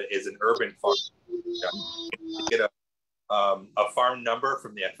farm is an urban farm. You get a farm number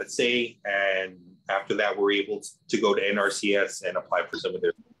from the FSA, and after that, we're able to go to NRCS and apply for some of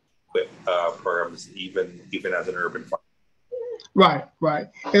their programs, even as an urban farm. Right.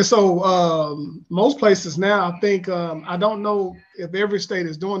 And so most places now, I think, I don't know if every state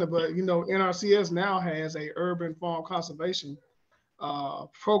is doing it, but NRCS now has a urban farm conservation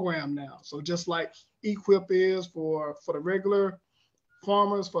program now. So just like EQIP is for the regular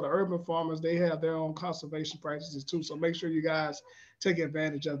farmers, for the urban farmers, they have their own conservation practices too. So make sure you guys take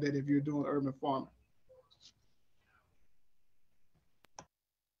advantage of that if you're doing urban farming.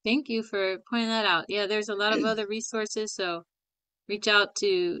 Thank you for pointing that out. Yeah, there's a lot of other resources, so reach out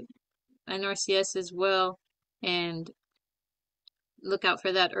to NRCS as well and look out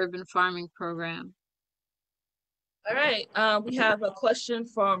for that urban farming program. All right, we have a question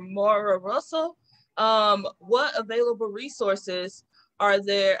from Maura Russell. What available resources are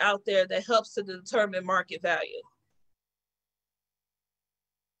there out there that helps to determine market value?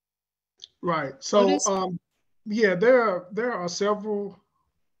 Right. So, Otis? yeah, there are several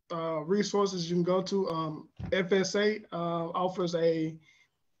resources you can go to. FSA offers a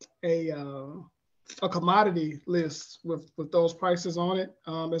commodity list with those prices on it,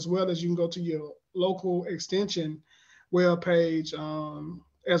 as well as you can go to your local extension web page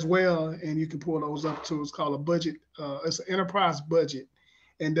as well, and you can pull those up too. It's called a budget. It's an enterprise budget,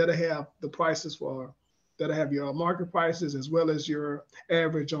 and that'll have the prices for that'll have your market prices as well as your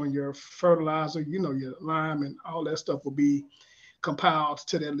average on your fertilizer. You know, your lime and all that stuff will be compiled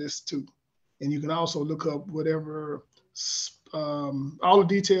to that list too. And you can also look up whatever all the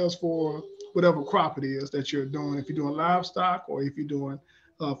details for whatever crop it is that you're doing. If you're doing livestock or if you're doing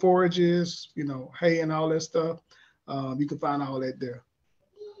forages, you know, hay and all that stuff, you can find all that there.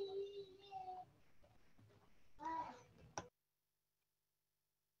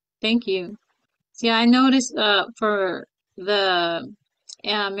 Thank you. See, I noticed for the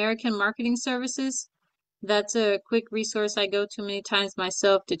American Marketing Services, that's a quick resource I go to many times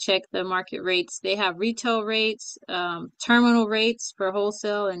myself to check the market rates. They have retail rates, terminal rates for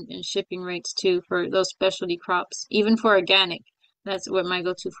wholesale, and shipping rates too for those specialty crops, even for organic. That's what my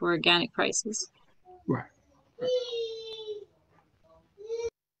go-to for organic prices. Right.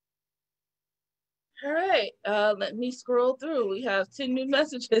 All right, let me scroll through. We have 10 new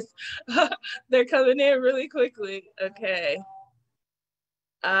messages. They're coming in really quickly. Okay.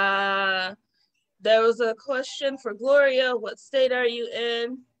 There was a question for Gloria. What state are you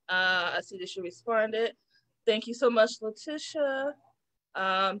in? I see that she responded. Thank you so much, Letitia.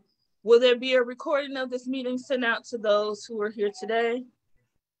 Will there be a recording of this meeting sent out to those who are here today?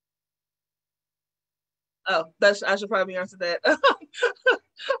 Oh, I should probably answer that.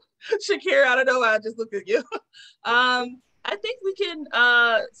 Shakira, I don't know why I just looked at you. I think we can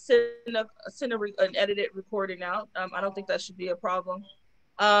send an edited recording out. I don't think that should be a problem.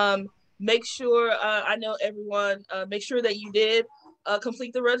 Make sure, I know everyone, make sure that you did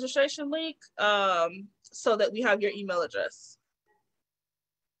complete the registration link so that we have your email address.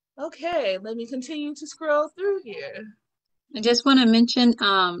 Okay, let me continue to scroll through here. I just want to mention,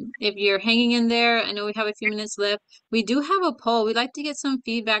 if you're hanging in there, I know we have a few minutes left. We do have a poll. We'd like to get some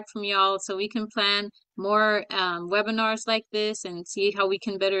feedback from y'all so we can plan more webinars like this and see how we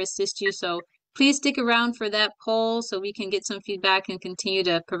can better assist you. So please stick around for that poll so we can get some feedback and continue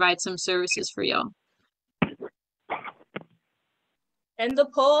to provide some services for y'all. And the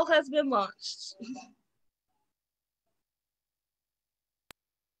poll has been launched.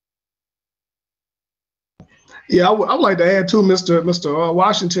 Yeah, I would like to add too, Mr.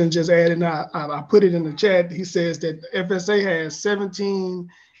 Washington just added, I put it in the chat. He says that FSA has 17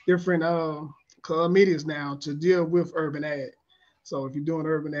 different committees now to deal with urban ag. So if you're doing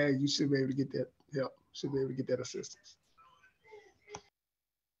urban ag, you should be able to get that help, should be able to get that assistance.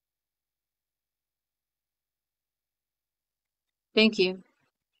 Thank you.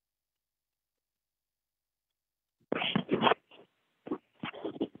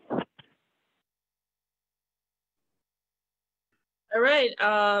 All right,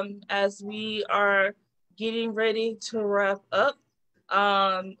 as we are getting ready to wrap up,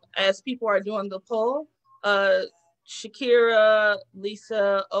 as people are doing the poll, Shakira,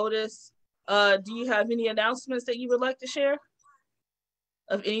 Lisa, Otis, do you have any announcements that you would like to share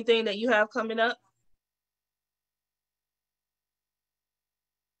of anything that you have coming up?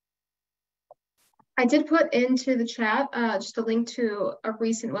 I did put into the chat just a link to a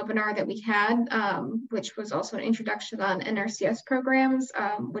recent webinar that we had, which was also an introduction on NRCS programs,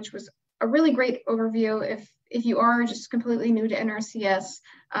 which was a really great overview if you are just completely new to NRCS,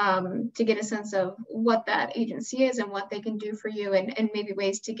 to get a sense of what that agency is and what they can do for you and maybe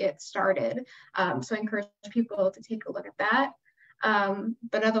ways to get started. So I encourage people to take a look at that.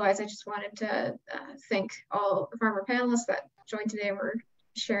 But otherwise, I just wanted to thank all the farmer panelists that joined today and were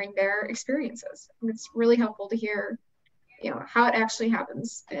sharing their experiences. It's really helpful to hear, how it actually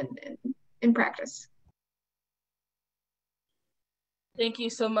happens in practice. Thank you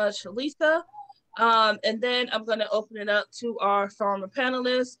so much, Lisa. And then I'm going to open it up to our farmer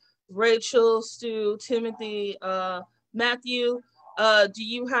panelists, Rachel, Stu, Timothy, Matthew. Do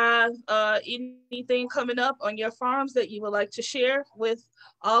you have anything coming up on your farms that you would like to share with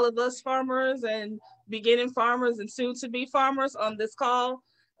all of us farmers and beginning farmers and soon to be farmers on this call?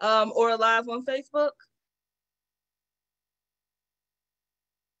 or live on Facebook?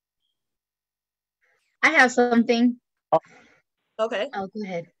 I have something. Okay. Oh, go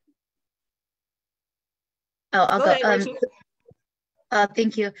ahead. Oh, I'll Go go. ahead, Rachel.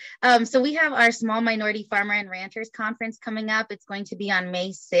 Thank you. So we have our Small Minority Farmer and Ranchers Conference coming up. It's going to be on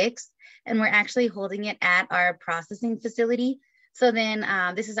May 6th, and we're actually holding it at our processing facility. So then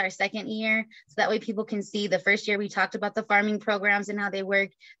this is our second year. So that way people can see. The first year we talked about the farming programs and how they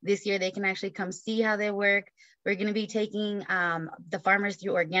work. This year they can actually come see how they work. We're going to be taking the farmers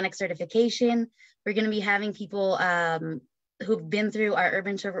through organic certification. We're going to be having people who've been through our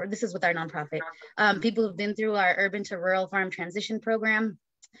urban to, this is with our nonprofit, people who've been through our urban to rural farm transition program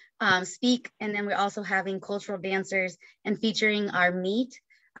speak. And then we're also having cultural dancers and featuring our meat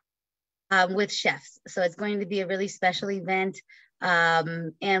with chefs. So it's going to be a really special event.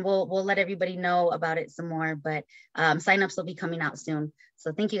 And we'll let everybody know about it some more, but signups will be coming out soon.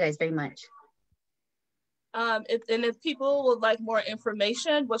 So thank you guys very much. If people would like more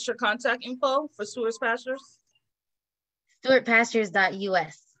information, what's your contact info for Stewart's Pastures?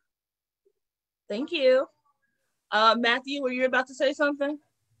 StewartPastures.us. Thank you. Matthew, were you about to say something?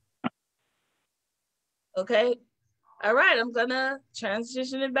 Okay. All right, I'm gonna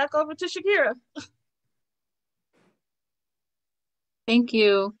transition it back over to Shakira. Thank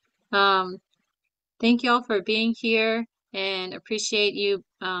you. Thank you all for being here and appreciate you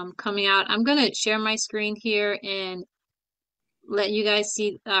coming out. I'm gonna share my screen here and let you guys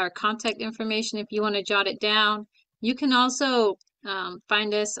see our contact information if you want to jot it down. You can also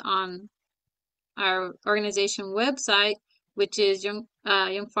find us on our organization website, which is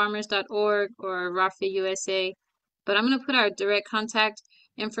youngfarmers.org or RAFI-USA. But I'm going to put our direct contact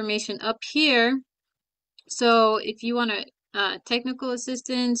information up here. So if you want technical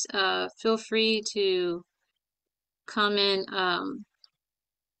assistance, feel free to come in.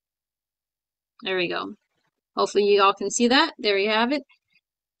 There we go. Hopefully you all can see that. There you have it.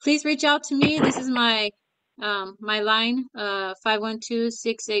 Please reach out to me. This is my line,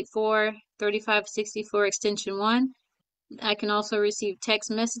 512-684-3564 extension 1. I can also receive text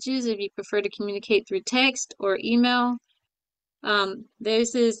messages if you prefer to communicate through text or email.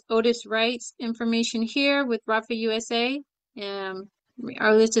 This is Otis Wright's information here with RAFI-USA.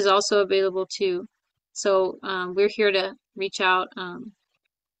 Our list is also available too. So we're here to reach out and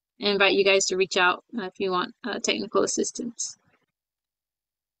invite you guys to reach out if you want technical assistance.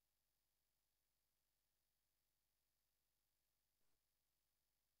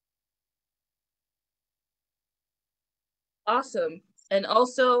 Awesome. And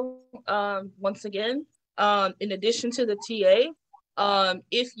also, once again, in addition to the TA,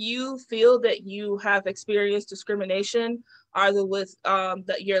 if you feel that you have experienced discrimination, either with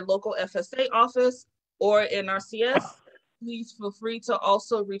your local FSA office or NRCS, please feel free to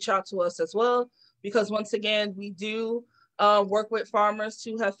also reach out to us as well, because once again, we do work with farmers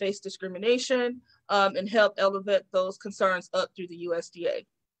who have faced discrimination and help elevate those concerns up through the USDA.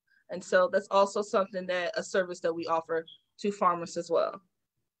 And so that's also something a service that we offer to farmers as well.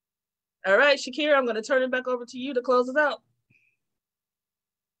 All right, Shakira, I'm going to turn it back over to you to close us out.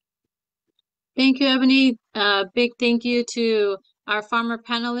 Thank you, Ebony. Big thank you to our farmer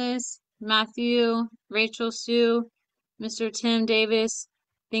panelists, Matthew, Rachel, Sue, Mr. Tim Davis.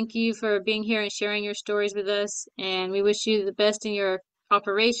 Thank you for being here and sharing your stories with us. And we wish you the best in your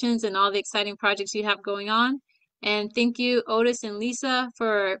operations and all the exciting projects you have going on. And thank you, Otis and Lisa,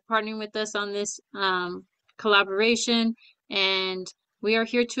 for partnering with us on this collaboration. And we are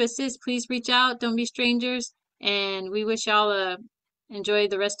here to assist. Please reach out. Don't be strangers. And we wish y'all enjoy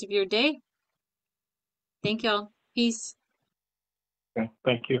the rest of your day. Thank y'all. Peace. Okay,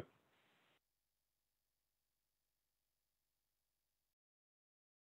 thank you.